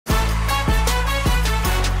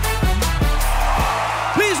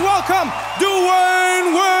welcome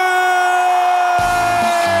Dwayne Wade!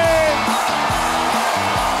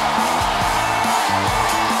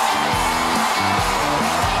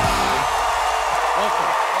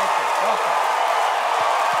 Welcome.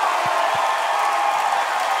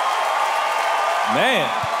 Man,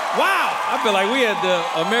 wow! I feel like we at the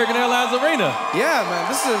American Airlines Arena. Yeah, man,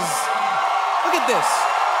 this is, look at this.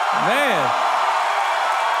 Man.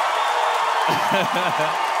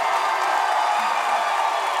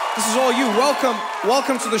 This is all you.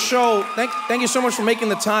 Welcome to the show. Thank you so much for making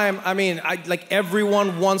the time. I mean, like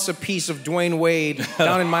everyone wants a piece of Dwayne Wade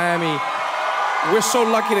down in Miami. We're so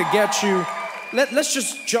lucky to get you. Let's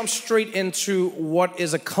just jump straight into what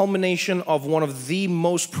is a culmination of one of the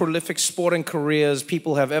most prolific sporting careers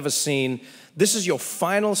people have ever seen. This is your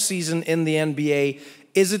final season in the NBA.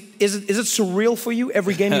 Is it surreal for you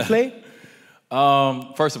every game you play?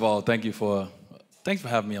 First of all, thanks for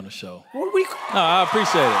having me on the show. What do you... No, I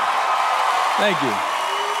appreciate it. Thank you.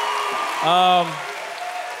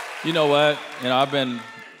 You know what? You know,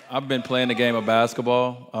 I've been playing the game of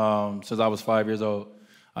basketball since I was 5 years old.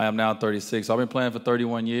 I am now 36. So I've been playing for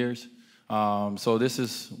 31 years. So this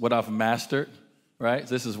is what I've mastered, right?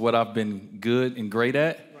 This is what I've been good and great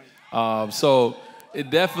at. Right. So it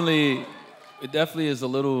definitely is a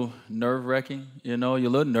little nerve-wracking. You know, you're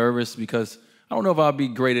a little nervous because I don't know if I'll be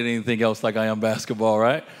great at anything else like I am basketball,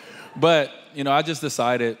 right? But, you know, I just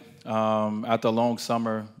decided after a long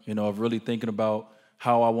summer, you know, of really thinking about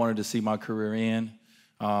how I wanted to see my career end,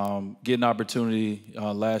 get an opportunity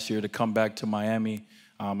last year to come back to Miami.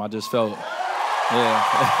 I just felt, yeah.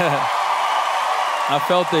 I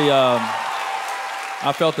felt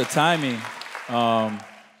the timing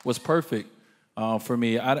was perfect for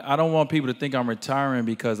me. I don't want people to think I'm retiring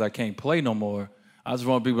because I can't play no more. I just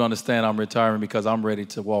want people to understand I'm retiring because I'm ready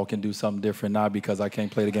to walk and do something different, not because I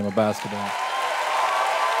can't play the game of basketball.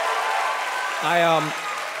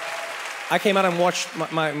 I came out and watched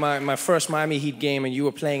my first Miami Heat game, and you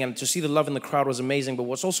were playing, and to see the love in the crowd was amazing. But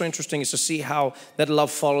what's also interesting is to see how that love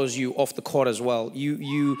follows you off the court as well.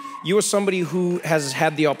 You are somebody who has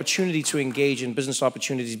had the opportunity to engage in business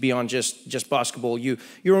opportunities beyond just basketball. You're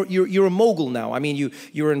a mogul now. I mean,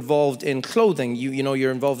 you're involved in clothing.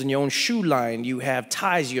 You're involved in your own shoe line. You have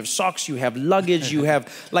ties. You have socks. You have luggage. You have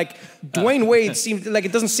like Dwayne Wade. Seems like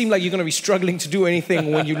it doesn't seem like you're going to be struggling to do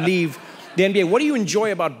anything when you leave the NBA. What do you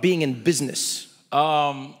enjoy about being in business?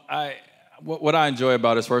 What I enjoy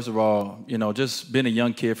about it is, first of all, you know, just being a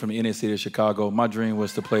young kid from the inner city of Chicago. My dream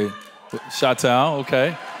was to play Chi-Town,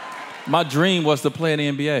 okay. My dream was to play in the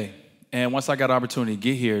NBA. And once I got the opportunity to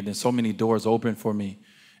get here, then so many doors opened for me.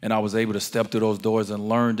 And I was able to step through those doors and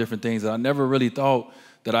learn different things that I never really thought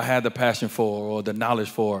that I had the passion for or the knowledge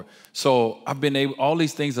for. So I've been able, all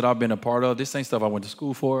these things that I've been a part of, this ain't stuff I went to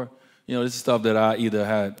school for. You know, this is stuff that I either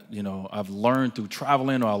had, you know, I've learned through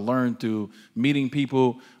traveling or I learned through meeting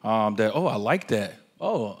people that, oh, I like that.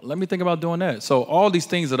 Oh, let me think about doing that. So all these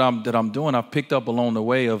things that I'm doing, I've picked up along the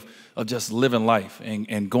way of just living life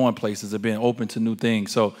and going places and being open to new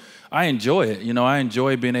things. So I enjoy it. You know, I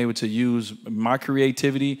enjoy being able to use my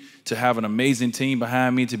creativity, to have an amazing team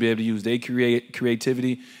behind me, to be able to use their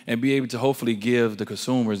creativity and be able to hopefully give the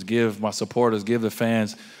consumers, give my supporters, give the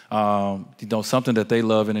fans, you know, something that they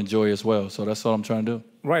love and enjoy as well. So that's all I'm trying to do.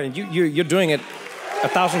 Right, and you're doing it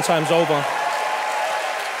 1,000 times over.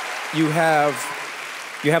 You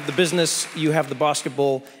have the business, you have the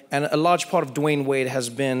basketball, and a large part of Dwayne Wade has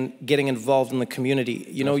been getting involved in the community.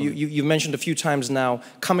 You know, you've mentioned a few times now,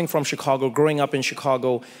 coming from Chicago, growing up in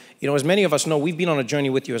Chicago. You know, as many of us know, we've been on a journey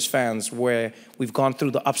with you as fans where we've gone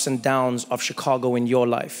through the ups and downs of Chicago in your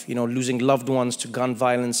life. You know, losing loved ones to gun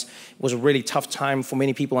violence was a really tough time for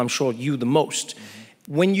many people, I'm sure you the most.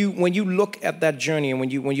 Mm-hmm. When you look at that journey and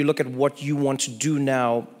when you look at what you want to do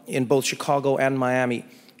now in both Chicago and Miami,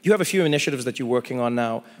 you have a few initiatives that you're working on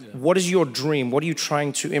now. Yeah. What is your dream? What are you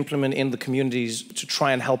trying to implement in the communities to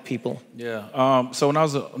try and help people? Yeah. So when I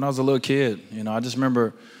was a little kid, you know, I just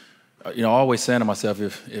remember, you know, always saying to myself,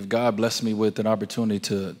 if God blessed me with an opportunity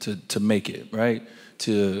to make it, right?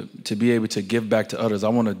 To be able to give back to others, I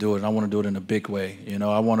want to do it. And I want to do it in a big way. You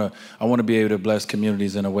know, I want to be able to bless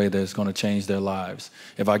communities in a way that's going to change their lives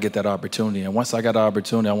if I get that opportunity. And once I got the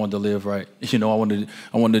opportunity, I wanted to live right. You know, I wanted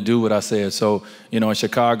to do what I said. So, you know, in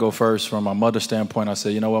Chicago first, from my mother's standpoint, I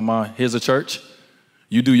said, you know what, Ma, here's a church.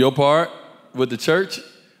 You do your part with the church.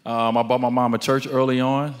 I bought my mom a church early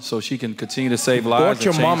on so she can continue to save lives. Bought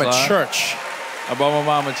your mom a church. I bought my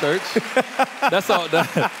mom a church.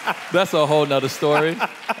 That's a whole nother story,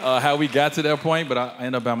 how we got to that point. But I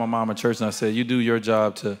ended up at my mom a church, and I said, you do your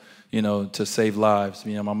job to to save lives.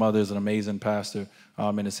 My mother is an amazing pastor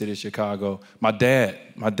in the city of Chicago. My dad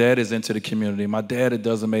is into the community. My dad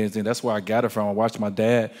does amazing. That's where I got it from. I watched my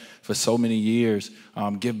dad for so many years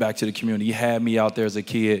give back to the community. He had me out there as a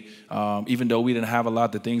kid. Even though we didn't have a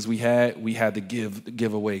lot, the things we had to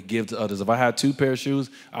give away, give to others. If I had 2 pairs of shoes,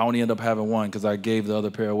 I only end up having 1 because I gave the other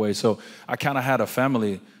pair away. So I kind of had a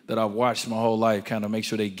family that I've watched my whole life kind of make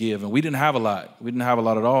sure they give. And we didn't have a lot. We didn't have a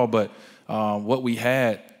lot at all, but what we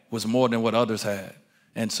had was more than what others had.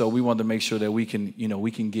 And so we wanted to make sure that we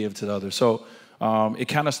can give to the others. So it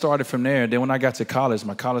kind of started from there. And then when I got to college,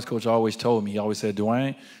 my college coach always told me, he always said,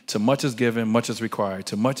 Dwayne, to much is given, much is required.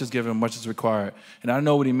 To much is given, much is required. And I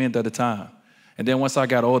know what he meant at the time. And then once I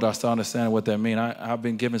got older, I started understanding what that meant. I've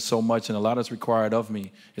been given so much, and a lot is required of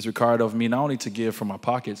me. It's required of me not only to give from my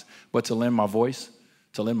pockets, but to lend my voice,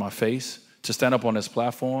 to lend my face, to stand up on this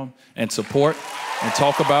platform and support and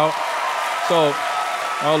talk about. So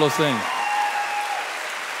all those things.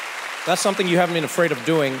 That's something you haven't been afraid of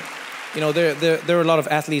doing. There are a lot of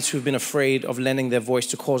athletes who've been afraid of lending their voice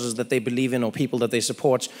to causes that they believe in or people that they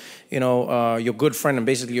support. Your good friend and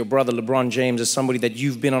basically your brother, LeBron James, is somebody that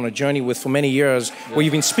you've been on a journey with for many years, where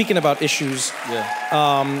you've been speaking about issues.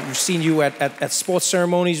 Yeah. We've seen you at sports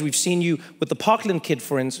ceremonies. We've seen you with the Parkland kids,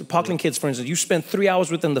 for instance. You spent 3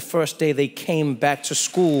 hours with them the first day they came back to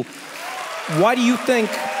school. Why do you think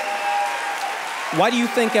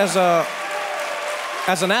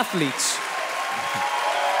as an athlete,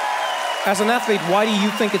 why do you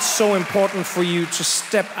think it's so important for you to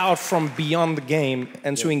step out from beyond the game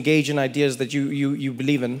and to engage in ideas that you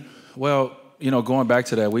believe in? Well, going back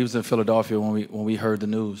to that, we was in Philadelphia when we heard the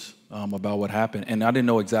news about what happened, and I didn't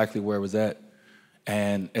know exactly where it was at.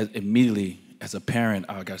 And immediately, as a parent,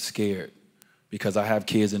 I got scared because I have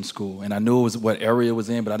kids in school, and I knew it was what area it was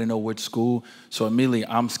in, but I didn't know which school. So immediately,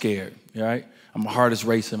 I'm scared, right? My heart is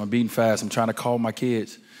racing. I'm beating fast. I'm trying to call my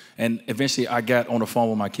kids. And eventually, I got on the phone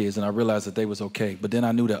with my kids, and I realized that they was okay. But then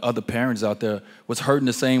I knew that other parents out there was hurting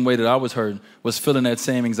the same way that I was hurting, was feeling that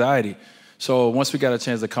same anxiety. So once we got a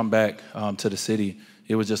chance to come back to the city,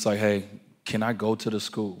 it was just like, hey, can I go to the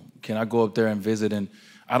school? Can I go up there and visit? And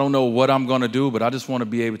I don't know what I'm going to do, but I just want to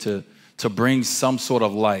be able to bring some sort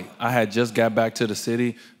of light. I had just got back to the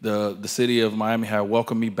city. The city of Miami had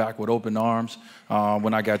welcomed me back with open arms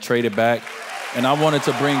when I got traded back. And I wanted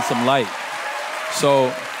to bring some light. So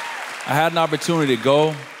I had an opportunity to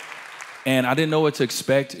go, and I didn't know what to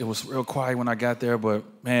expect. It was real quiet when I got there, but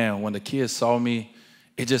man, when the kids saw me,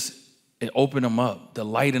 it opened them up. The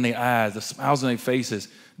light in their eyes, the smiles on their faces.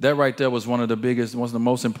 That right there was one of the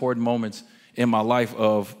most important moments in my life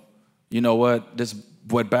of,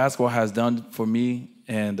 what basketball has done for me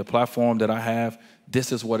and the platform that I have,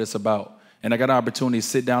 this is what it's about. And I got an opportunity to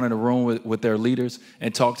sit down in a room with their leaders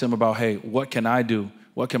and talk to them about, hey, what can I do?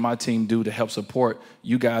 What can my team do to help support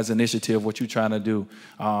you guys' initiative, what you're trying to do?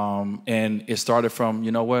 And it started from,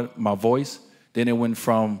 my voice. Then it went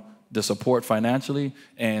from the support financially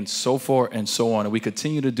and so forth and so on. And we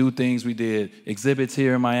continue to do things. We did exhibits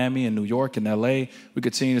here in Miami and New York and LA. We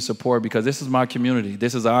continue to support because this is my community.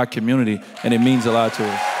 This is our community, and it means a lot to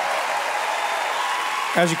us.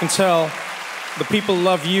 As you can tell, the people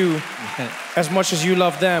love you as much as you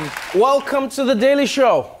love them. Welcome to The Daily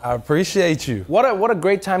Show. I appreciate you. What a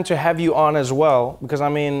great time to have you on as well, because,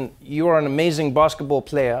 you are an amazing basketball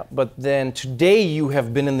player, but then today you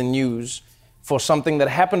have been in the news for something that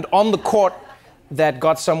happened on the court that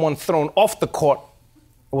got someone thrown off the court.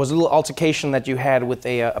 It was a little altercation that you had with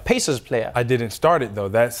a Pacers player. I didn't start it, though.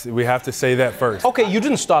 We have to say that first. Okay, you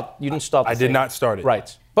didn't start I did not start it.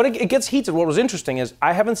 Right. But it gets heated. What was interesting is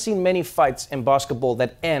I haven't seen many fights in basketball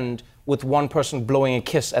that end with one person blowing a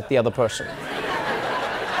kiss at the other person.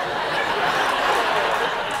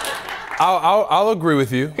 I'll agree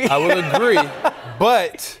with you. I will agree.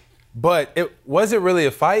 But was it really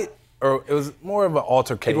a fight, or it was more of an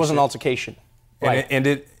altercation? It was an altercation. Right.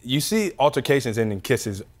 And you see altercations ending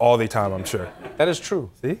kisses all the time, I'm sure. That is true.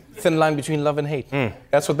 See? Thin line between love and hate.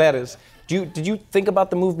 That's what that is. Did you think about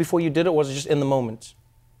the move before you did it, or was it just in the moment?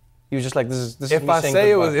 You were just like, this is me saying goodbye. If I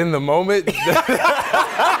say it was in the moment,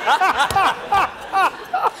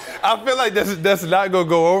 I feel like that's not going to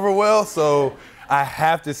go over well, so I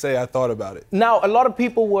have to say I thought about it. Now, a lot of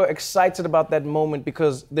people were excited about that moment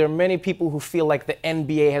because there are many people who feel like the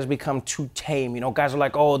NBA has become too tame. Guys are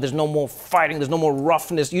like, oh, there's no more fighting, there's no more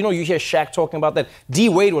roughness. You hear Shaq talking about that. D.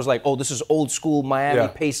 Wade was like, oh, this is old school Miami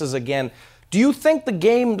Pacers again. Do you think the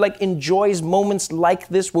game enjoys moments like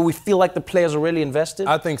this where we feel like the players are really invested?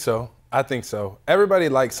 I think so. Everybody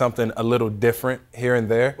likes something a little different here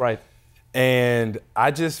and there. Right. And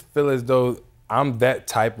I just feel as though I'm that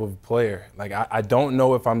type of player. Like I don't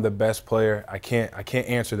know if I'm the best player. I can't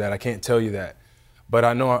answer that. I can't tell you that. But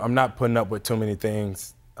I know I'm not putting up with too many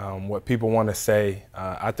things, what people want to say.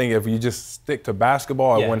 I think if you just stick to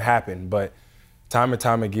basketball, it wouldn't happen. But time and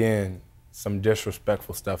time again, some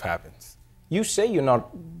disrespectful stuff happens. You say you're not,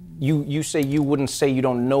 you say you wouldn't say you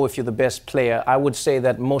don't know if you're the best player. I would say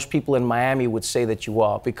that most people in Miami would say that you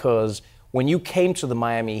are, because when you came to the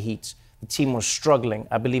Miami Heat, the team was struggling,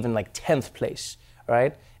 I believe in like 10th place,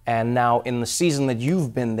 right? And now in the season that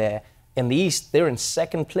you've been there, in the East, they're in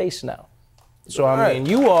 2nd place now. So, I mean,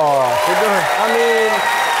 you are...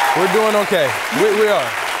 We're doing okay. We are.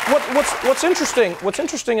 What's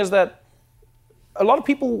interesting is that a lot of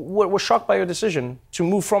people were shocked by your decision to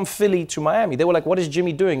move from Philly to Miami. They were like, what is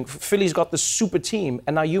Jimmy doing? Philly's got this super team,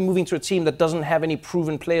 and now you're moving to a team that doesn't have any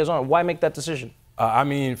proven players on it. Why make that decision? I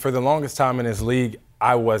mean, for the longest time in this league,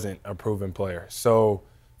 I wasn't a proven player. So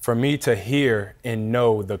for me to hear and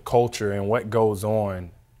know the culture and what goes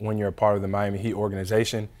on when you're a part of the Miami Heat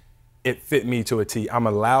organization, it fit me to a T. I'm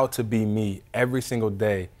allowed to be me every single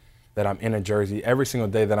day that I'm in a jersey. Every single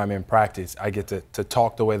day that I'm in practice, I get to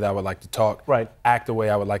talk the way that I would like to talk, act the way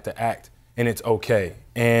I would like to act, and it's okay.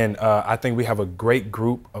 And I think we have a great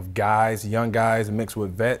group of guys, young guys mixed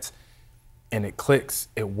with vets, and it clicks,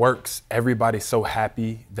 it works. Everybody's so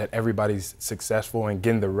happy that everybody's successful and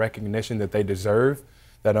getting the recognition that they deserve,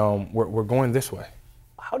 that we're going this way.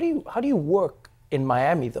 How do you work in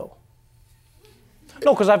Miami, though?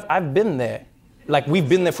 No, because I've been there. Like, we've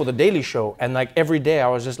been there for the Daily Show, and like every day I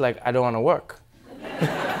was just like, I don't want to work.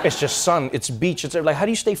 It's just sun, it's beach, it's like, how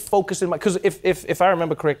do you stay focused in my, because if I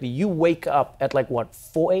remember correctly, you wake up at like what,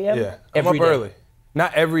 4 a.m.? Yeah, I'm up early.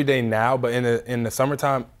 Not every day now, but in the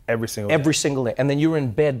summertime, every single day. Every single day. And then you're in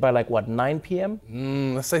bed by like what, 9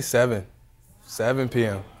 p.m.? Let's say 7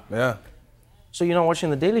 p.m., yeah. So you're not watching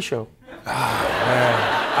the Daily Show?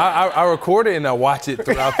 Man. I record it and I watch it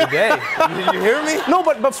throughout the day. You hear me? No,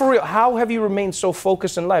 but for real, how have you remained so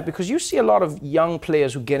focused in life? Because you see a lot of young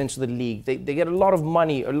players who get into the league. They get a lot of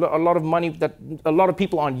money, a lot of money that a lot of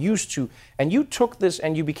people aren't used to. And you took this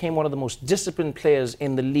and you became one of the most disciplined players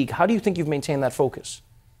in the league. How do you think you've maintained that focus?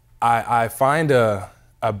 I find a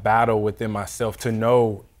battle within myself to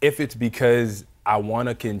know if it's because I want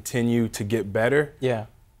to continue to get better,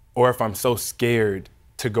 or if I'm so scared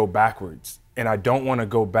to go backwards. And I don't want to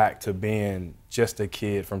go back to being just a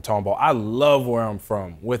kid from Tomball. I love where I'm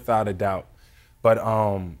from, without a doubt. But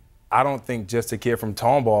I don't think just a kid from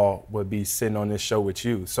Tomball would be sitting on this show with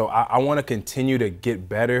you. So I want to continue to get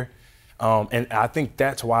better. And I think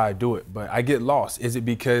that's why I do it. But I get lost. Is it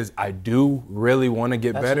because I do really want to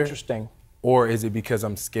get better? That's interesting. Or is it because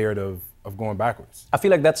I'm scared of going backwards? I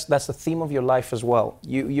feel like that's the theme of your life as well.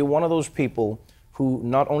 You're one of those people who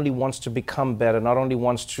not only wants to become better, not only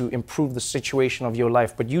wants to improve the situation of your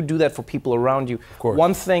life, but you do that for people around you. Of course.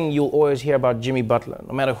 One thing you'll always hear about Jimmy Butler,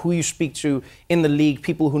 no matter who you speak to in the league,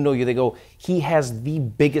 people who know you, they go, he has the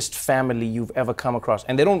biggest family you've ever come across.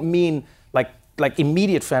 And they don't mean like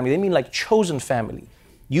immediate family, they mean like chosen family.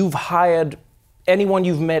 You've hired anyone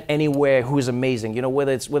you've met anywhere who is amazing, you know,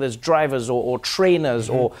 whether it's drivers or trainers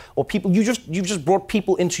or people, you've just brought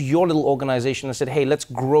people into your little organization and said, hey, let's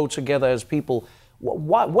grow together as people.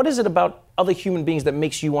 What is it about other human beings that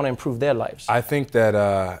makes you want to improve their lives? I think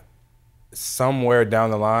that somewhere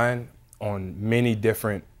down the line, on many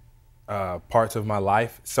different parts of my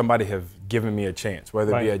life, somebody have given me a chance,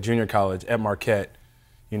 whether it be at junior college, at Marquette,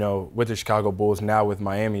 you know, with the Chicago Bulls, now with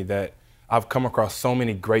Miami, that I've come across so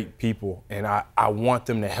many great people, and I want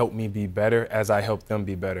them to help me be better as I help them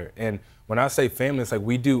be better. And when I say family, it's like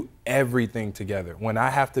we do everything together. When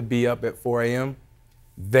I have to be up at 4 a.m.,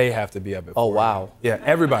 they have to be up at 4 a.m. Oh, wow. Yeah,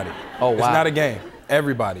 everybody. Oh, wow. It's not a game.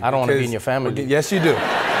 Everybody. I don't want to be in your family. Yes, you do.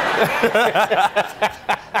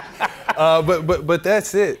 But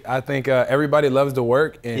that's it. I think everybody loves to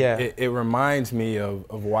work, and it reminds me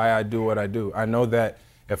of why I do what I do. I know that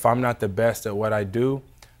if I'm not the best at what I do,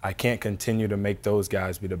 I can't continue to make those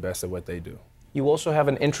guys be the best at what they do. You also have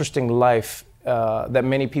an interesting life that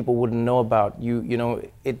many people wouldn't know about. You know,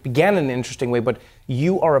 it began in an interesting way, but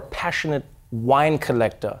you are a passionate wine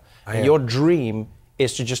collector. And your dream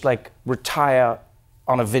is to just like retire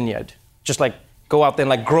on a vineyard. Just like go out there and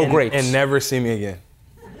like grow grapes. And never see me again.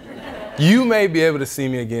 You may be able to see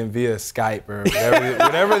me again via Skype or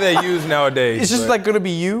whatever they use nowadays. It's just like gonna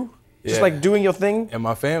be you? Just like doing your thing? And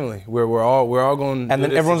my family. We're all going to And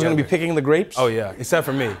then everyone's going to be picking the grapes? Oh, yeah, except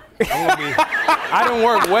for me. I don't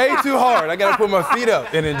work way too hard. I got to put my feet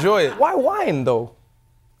up and enjoy it. Why wine, though?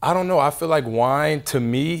 I don't know. I feel like wine, to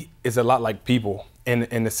me, is a lot like people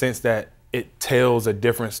in the sense that it tells a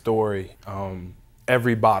different story.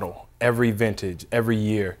 every bottle, every vintage, every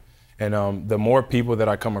year. And the more people that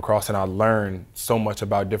I come across and I learn so much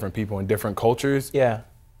about different people and different cultures,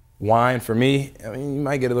 wine for me, I mean, you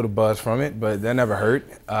might get a little buzz from it, but that never hurt.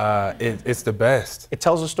 It's the best. It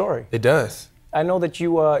tells a story. It does. I know that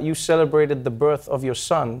you celebrated the birth of your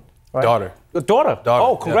son, right? Daughter. Daughter.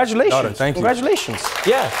 Oh, congratulations. Daughter, thank you. Congratulations.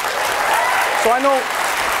 Yeah. So I know.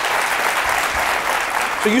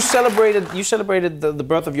 So you celebrated the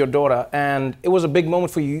birth of your daughter, and it was a big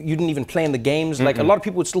moment for you. You didn't even play in the games. Like a lot of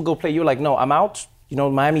people would still go play. You're like, no, I'm out. You know,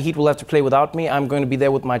 Miami Heat will have to play without me. I'm going to be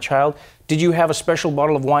there with my child. Did you have a special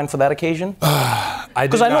bottle of wine for that occasion?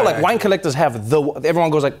 Because I know, like, wine collectors have everyone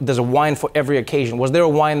goes like, there's a wine for every occasion. Was there a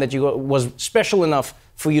wine that was special enough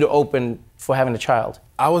for you to open for having a child?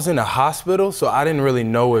 I was in a hospital, so I didn't really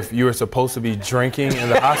know if you were supposed to be drinking in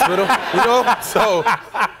the hospital, you know? So,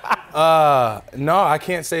 no, I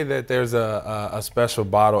can't say that there's a special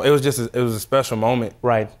bottle. It was a special moment.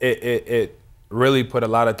 Right. It really put a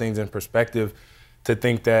lot of things in perspective to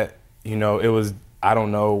think that, you know, it was, I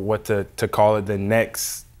don't know what to call it, the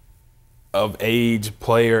next of age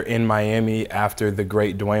player in Miami after the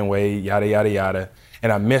great Dwayne Wade, yada, yada, yada.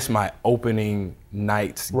 And I missed my opening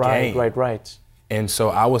night's game. Right. And so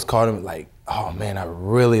I was caught in like, oh man, I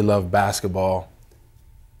really love basketball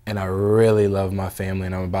and I really love my family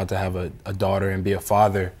and I'm about to have a daughter and be a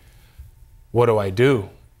father. What do I do?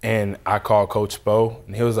 And I called Coach Spo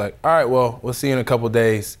and he was like, all right, well, we'll see you in a couple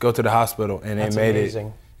days. Go to the hospital. And it made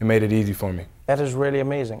it easy for me. That is really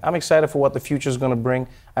amazing. I'm excited for what the future is going to bring.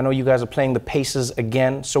 I know you guys are playing the Pacers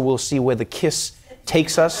again, so we'll see where the kiss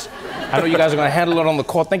takes us. I know you guys are going to handle it on the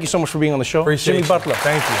court. Thank you so much for being on the show. Appreciate Jimmy you. Butler.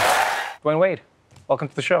 Thank you. Dwayne Wade, welcome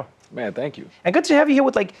to the show. Man, thank you. And good to have you here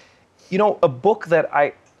with, like, you know, a book that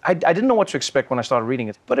I didn't know what to expect when I started reading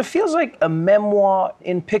it, but it feels like a memoir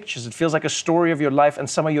in pictures. It feels like a story of your life and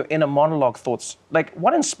some of your inner monologue thoughts. Like,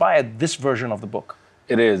 what inspired this version of the book?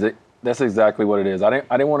 It is. That's exactly what it is. I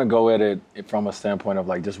didn't want to go at it from a standpoint of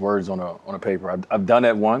like just words on a paper. I've done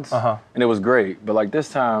that once, and it was great. But like this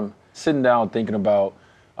time, sitting down thinking about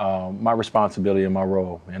my responsibility and my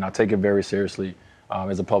role, and I take it very seriously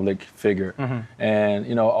as a public figure. And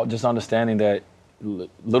you know, just understanding that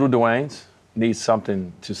little Dwayne's need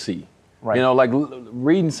something to see. Right. You know, like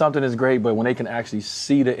reading something is great, but when they can actually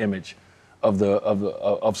see the image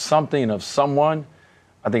of something, of someone,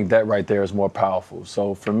 I think that right there is more powerful.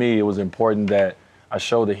 So for me, it was important that I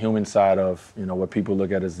show the human side of, you know, what people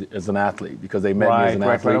look at as an athlete, because they met me as an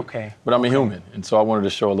athlete. Okay. But I'm a human, and so I wanted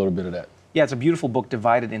to show a little bit of that. Yeah, it's a beautiful book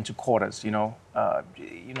divided into quarters, you know,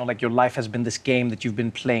 like your life has been this game that you've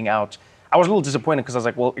been playing out. I was a little disappointed because I was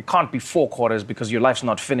like, well, it can't be 4 quarters because your life's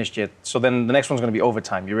not finished yet. So then the next one's going to be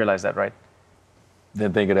overtime. You realize that, right?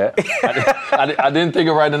 Didn't think of that. I didn't think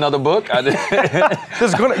of writing another book. I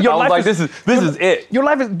was like, this is it. Your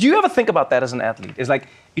life is. Do you ever think about that as an athlete? It's like,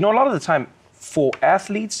 you know, a lot of the time for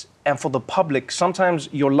athletes and for the public, sometimes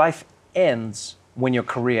your life ends when your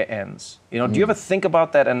career ends. You know, do you ever think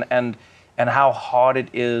about that and how hard it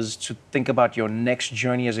is to think about your next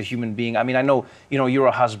journey as a human being? I mean, I know, you know, you're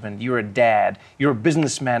a husband, you're a dad, you're a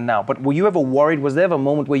businessman now, but were you ever worried? Was there ever a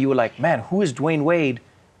moment where you were like, man, who is Dwayne Wade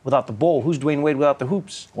without the ball? Who's Dwayne Wade without the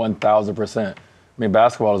hoops? 1,000%. I mean,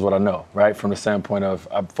 basketball is what I know, right? From the standpoint of,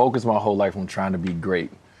 I've focused my whole life on trying to be great.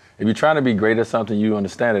 If you're trying to be great at something, you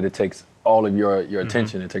understand that it takes all of your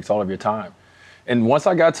attention, it takes all of your time. And once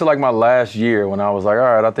I got to like my last year, when I was like,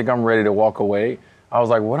 all right, I think I'm ready to walk away, I was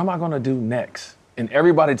like, what am I gonna do next? And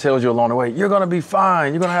everybody tells you along the way, you're gonna be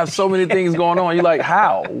fine, you're gonna have so many things going on. You're like,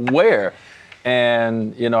 how? Where?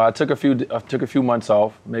 And you know, I took a few months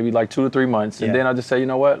off, maybe like 2 to 3 months, and then I just said, you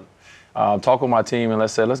know what? Talk with my team and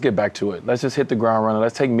let's get back to it. Let's just hit the ground running.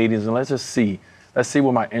 Let's take meetings and let's see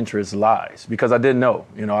where my interest lies. Because I didn't know.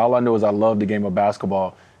 You know, all I knew is I loved the game of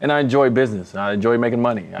basketball, and I enjoy business. I enjoy making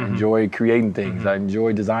money. I enjoy creating things. I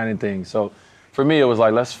enjoy designing things. So for me, it was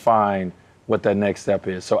like, let's find what that next step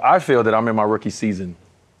is. So I feel that I'm in my rookie season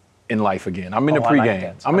in life again. I'm in the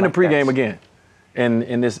pregame. I'm in the pregame again,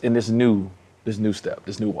 in this new step,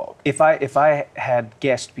 this new walk. If I had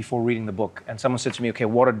guessed before reading the book and someone said to me, okay,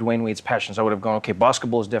 what are Dwayne Wade's passions? I would have gone, okay,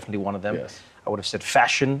 basketball is definitely one of them. Yes. I would have said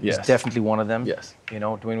fashion is definitely one of them. Yes. You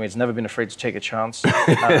know, Dwayne Wade's never been afraid to take a chance.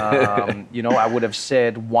 You know, I would have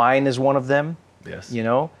said wine is one of them. Yes. You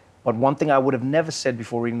know, but one thing I would have never said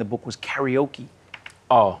before reading the book was karaoke.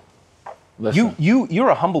 Oh. Listen. You're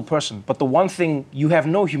a humble person, but the one thing you have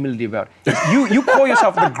no humility about is you call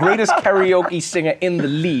yourself the greatest karaoke singer in the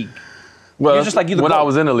league. Well, you're just like, you're the when GOAT. I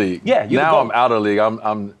was in the league. Yeah, you're now the GOAT. I'm out of the league.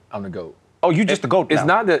 I'm the GOAT. Oh, you're just the GOAT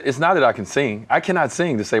now. It's not that I can sing. I cannot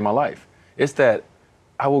sing to save my life. It's that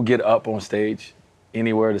I will get up on stage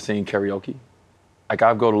anywhere to sing karaoke, Like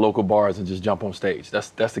I go to local bars and just jump on stage. That's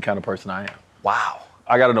the kind of person I am. Wow.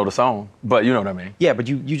 I got to know the song, but you know what I mean. Yeah, but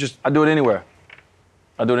you just. I do it anywhere.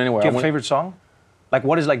 I do it anywhere. Do you have a favorite song? Like,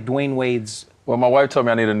 what is like Dwayne Wade's? Well, my wife told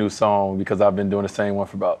me I need a new song because I've been doing the same one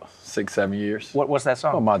for about 6-7 years. What's that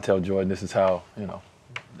song? Oh, Montel Jordan. This is how, you know.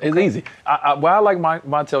 It's easy. I like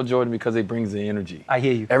Montel Jordan because it brings the energy. I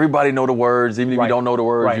hear you. Everybody know the words. Even if you don't know the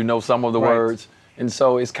words, you know some of the words. And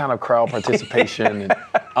so it's kind of crowd participation. And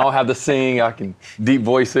I don't have to sing. I can deep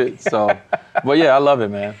voice it. So, but yeah, I love it,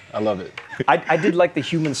 man. I love it. I did like the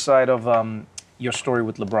human side of your story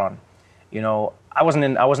with LeBron. You know, I wasn't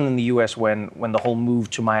in the U.S. when the whole move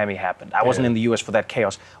to Miami happened. I wasn't in the U.S. for that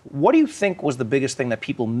chaos. What do you think was the biggest thing that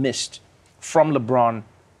people missed from LeBron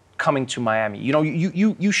coming to Miami? You know,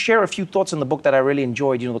 you share a few thoughts in the book that I really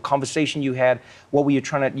enjoyed. You know, the conversation you had, what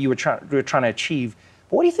you were trying to achieve.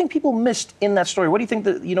 But what do you think people missed in that story? What do you think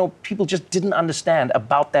that people just didn't understand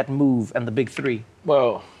about that move and the big three?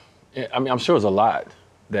 Well, I mean, I'm sure it's a lot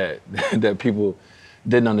that people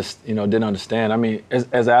didn't understand. I mean,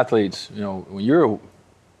 as athletes, you know, when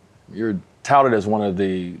you're touted as one of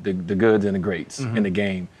the goods and the greats in the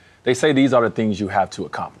game, they say these are the things you have to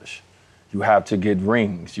accomplish. You have to get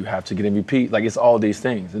rings. You have to get MVP. Like, it's all these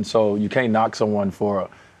things. And so you can't knock someone for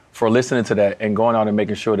listening to that and going out and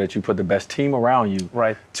making sure that you put the best team around you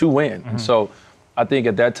to win. And so I think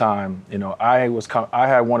at that time, you know, I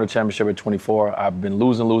had won a championship at 24. I've been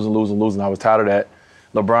losing. I was tired of that.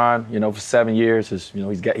 LeBron, you know, for 7 years, you know,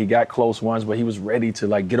 he got close ones, but he was ready to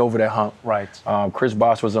like get over that hump. Right. Chris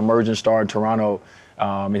Bosh was an emerging star in Toronto,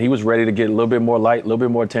 and he was ready to get a little bit more light, a little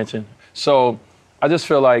bit more attention. So I just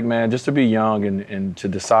feel like, man, just to be young and to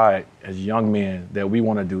decide as young men that we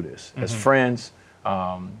want to do this as friends.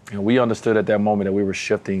 And we understood at that moment that we were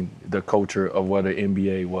shifting the culture of what the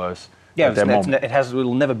NBA was. Yeah, at that moment.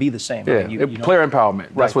 It'll never be the same. Yeah, I mean, player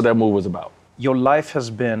empowerment. That's what that move was about. Your life has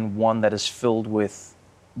been one that is filled with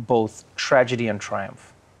both tragedy and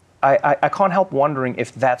triumph. I can't help wondering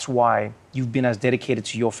if that's why you've been as dedicated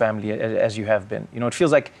to your family as you have been. You know, it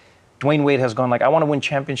feels like Dwayne Wade has gone like, I want to win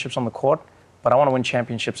championships on the court, but I want to win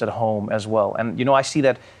championships at home as well. And, you know, I see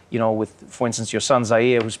that, you know, with, for instance, your son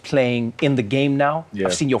Zaire, who's playing in the game now. Yeah.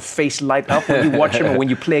 I've seen your face light up when you watch him or when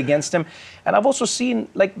you play against him. And I've also seen,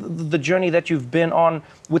 like, the journey that you've been on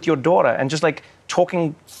with your daughter and just, like,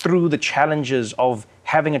 talking through the challenges of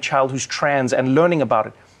having a child who's trans and learning about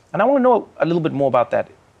it. And I want to know a little bit more about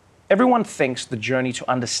that. Everyone thinks the journey to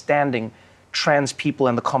understanding trans people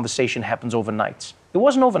and the conversation happens overnight. It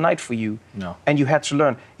wasn't overnight for you, and you had to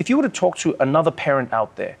learn. If you were to talk to another parent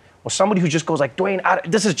out there, or somebody who just goes like, Dwayne,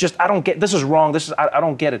 this is wrong, I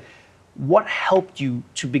don't get it. What helped you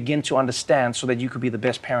to begin to understand so that you could be the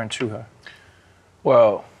best parent to her?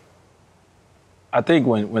 Well, I think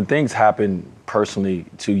when things happen personally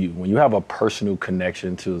to you, when you have a personal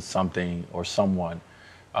connection to something or someone,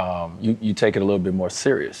 you take it a little bit more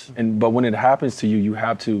serious. But when it happens to you, you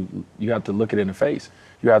have to look it in the face.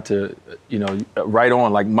 You have to, you know, right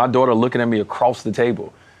on. Like my daughter looking at me across the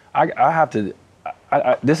table.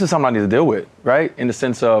 This is something I need to deal with, right? In the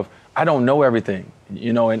sense of, I don't know everything,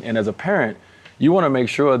 you know, and as a parent, you want to make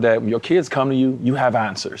sure that when your kids come to you, you have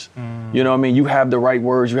answers. You know what I mean? You have the right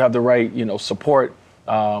words, you have the right, you know, support,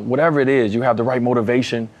 whatever it is, you have the right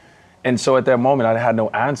motivation. And so at that moment, I had no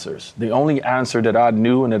answers. The only answer that I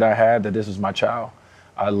knew and that I had, that this was my child.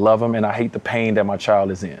 I love him and I hate the pain that my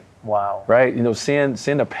child is in. Wow. Right? You know, seeing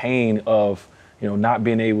the pain of, you know, not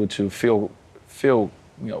being able to feel, you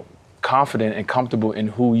know, confident and comfortable in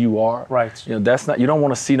who you are. Right. You know, you don't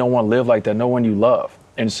want to see no one live like that, no one you love.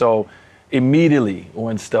 And so immediately,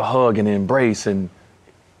 when it's the hug and the embrace and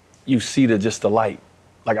you see just the light,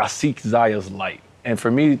 like I see Zaya's light. And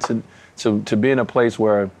for me to be in a place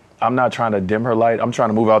where I'm not trying to dim her light. I'm trying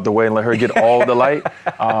to move out the way and let her get all the light.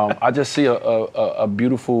 I just see a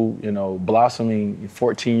beautiful, you know, blossoming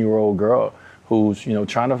 14-year-old girl who's, you know,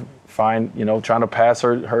 trying to pass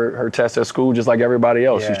her test at school just like everybody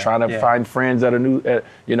else. She's trying to find friends that are new,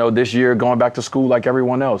 you know, this year going back to school like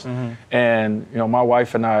everyone else. And, you know, my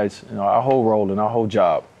wife and I, you know, our whole role and our whole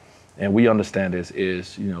job, and we understand this,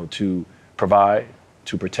 is, you know, to provide,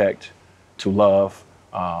 to protect, to love,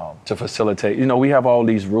 to facilitate. You know, we have all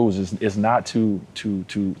these rules. It's not to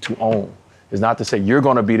own. It's not to say you're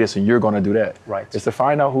going to be this and you're going to do that. Right. It's to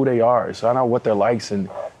find out who they are. It's to find out what their likes and,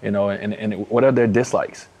 you know, and what are their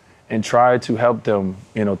dislikes, and try to help them,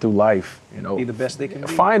 you know, through life. You know, be the best they can be.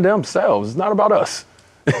 Find themselves. It's not about us.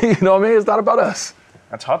 You know what I mean? It's not about us.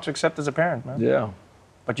 That's hard to accept as a parent, man. Yeah.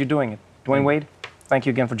 But you're doing it. Dwayne Wade, thank you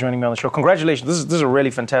again for joining me on the show. Congratulations. This is a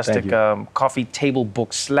really fantastic coffee table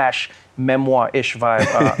book / memoir-ish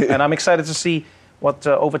vibe. And I'm excited to see what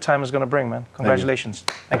overtime is going to bring, man. Congratulations.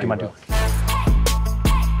 Thank you, my dude.